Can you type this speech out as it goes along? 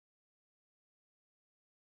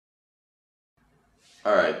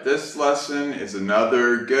Alright, this lesson is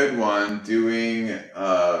another good one doing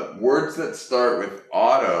words that start with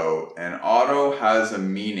auto, and auto has a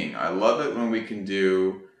meaning. I love it when we can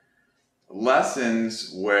do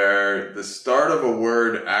lessons where the start of a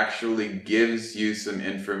word actually gives you some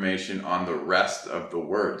information on the rest of the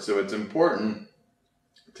word. So it's important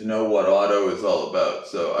to know what auto is all about.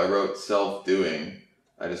 So I wrote self-doing.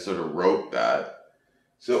 I just sort of wrote that.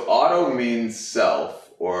 So auto means self,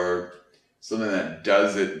 or something that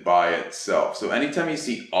does it by itself. So anytime you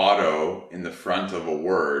see auto in the front of a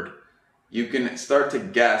word, you can start to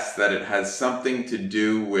guess that it has something to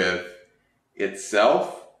do with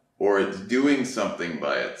itself, or it's doing something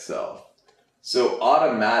by itself. So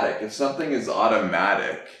automatic, if something is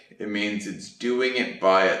automatic, it means it's doing it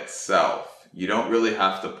by itself. You don't really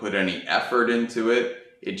have to put any effort into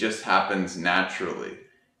it. It just happens naturally.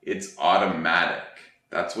 It's automatic.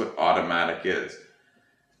 That's what automatic is.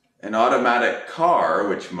 An automatic car,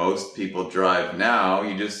 which most people drive now,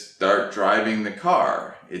 you just start driving the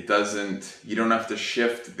car. You don't have to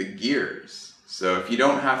shift the gears. So if you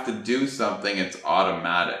don't have to do something, it's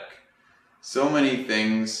automatic. So many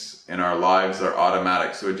things in our lives are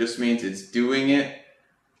automatic. So it just means it's doing it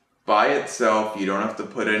by itself. You don't have to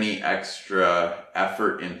put any extra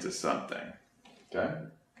effort into something. Okay?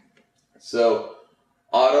 So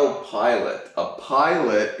autopilot. A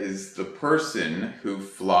pilot is the person who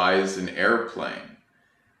flies an airplane.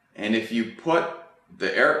 And if you put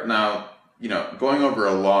going over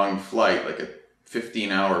a long flight, like a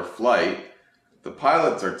 15-hour flight, the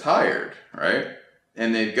pilots are tired, right?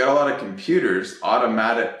 And they've got a lot of computers,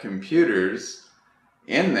 automatic computers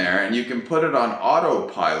in there, and you can put it on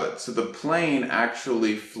autopilot. So the plane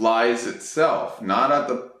actually flies itself, not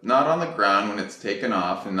on the ground when it's taken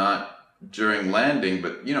off, and not during landing,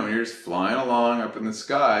 but when you're just flying along up in the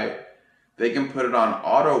sky, they can put it on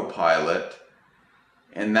autopilot,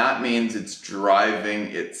 and that means it's driving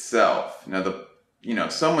itself. Now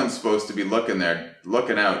someone's supposed to be looking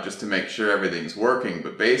out just to make sure everything's working,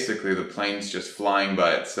 but basically the plane's just flying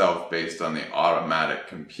by itself based on the automatic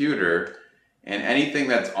computer, and anything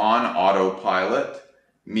that's on autopilot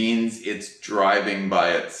means it's driving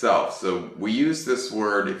by itself. So we use this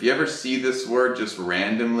word, if you ever see this word just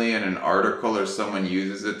randomly in an article or someone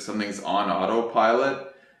uses it, something's on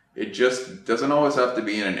autopilot, it just doesn't always have to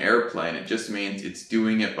be in an airplane. It just means it's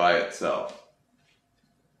doing it by itself.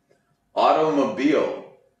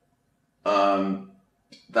 Automobile.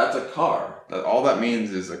 That's a car. All that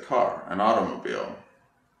means is a car, an automobile.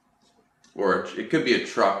 Or it could be a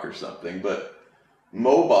truck or something, but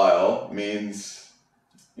mobile means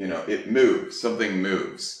it moves, something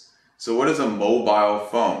moves. So what is a mobile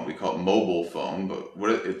phone? We call it mobile phone, but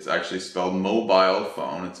it's actually spelled mobile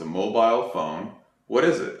phone. It's a mobile phone. What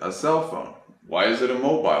is it? A cell phone. Why is it a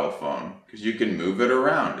mobile phone? Because you can move it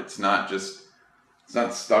around. It's not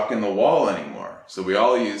stuck in the wall anymore. So we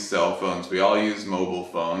all use cell phones. We all use mobile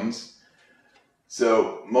phones.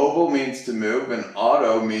 So mobile means to move, and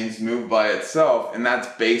auto means move by itself, and that's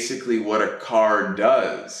basically what a car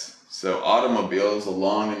does. So automobile is a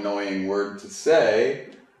long, annoying word to say,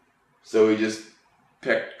 so we just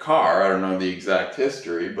picked car. I don't know the exact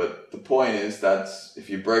history, but the point is if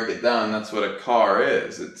you break it down, that's what a car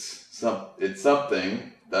is. It's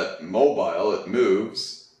something that mobile, it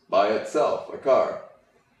moves by itself, a car.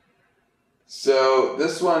 So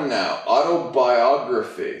this one now,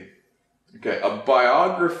 autobiography. Okay, a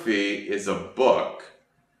biography is a book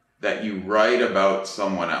that you write about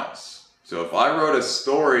someone else. So if I wrote a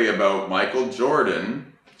story about Michael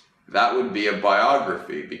Jordan, that would be a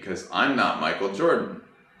biography, because I'm not Michael Jordan.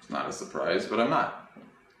 It's not a surprise, but I'm not.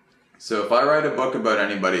 So if I write a book about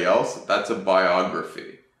anybody else, that's a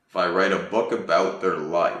biography. If I write a book about their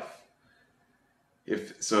life.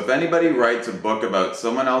 If anybody writes a book about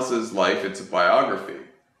someone else's life, it's a biography.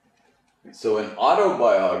 So an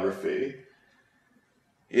autobiography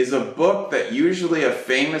is a book that usually a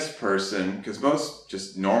famous person, because most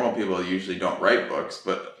just normal people usually don't write books,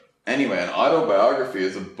 but anyway, an autobiography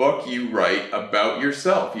is a book you write about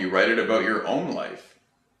yourself. You write it about your own life.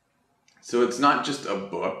 So it's not just a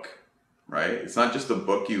book, right? It's not just a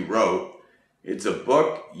book you wrote. It's a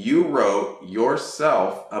book you wrote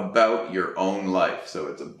yourself about your own life. So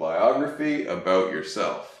it's a biography about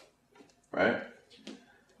yourself, right?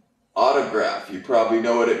 Autograph, you probably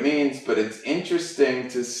know what it means, but it's interesting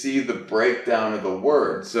to see the breakdown of the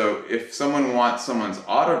word. So if someone wants someone's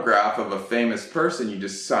autograph of a famous person, you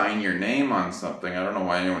just sign your name on something. I don't know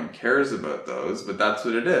why anyone cares about those, but that's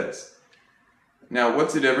what it is. Now,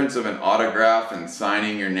 what's the difference of an autograph and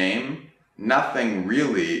signing your name? Nothing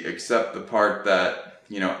really, except the part that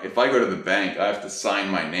if I go to the bank, I have to sign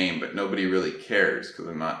my name, but nobody really cares because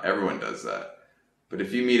everyone does that. But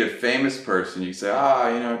if you meet a famous person, you say,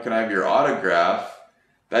 can I have your autograph?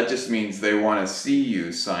 That just means they want to see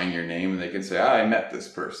you sign your name, and they can say, I met this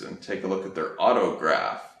person. Take a look at their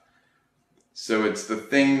autograph. So it's the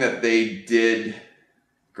thing that they did.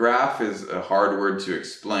 Graph is a hard word to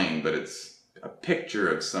explain, but it's a picture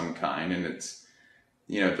of some kind, and it's,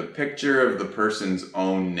 the picture of the person's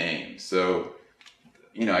own name. So,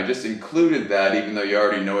 I just included that, even though you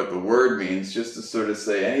already know what the word means, just to sort of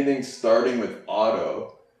say anything starting with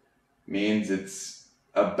auto means it's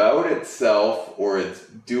about itself or it's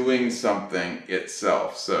doing something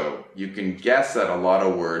itself. So you can guess at a lot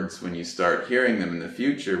of words when you start hearing them in the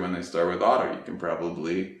future. When they start with auto, you can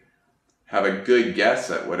probably have a good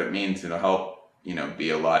guess at what it means. It'll help, be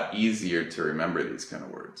a lot easier to remember these kind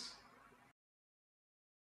of words.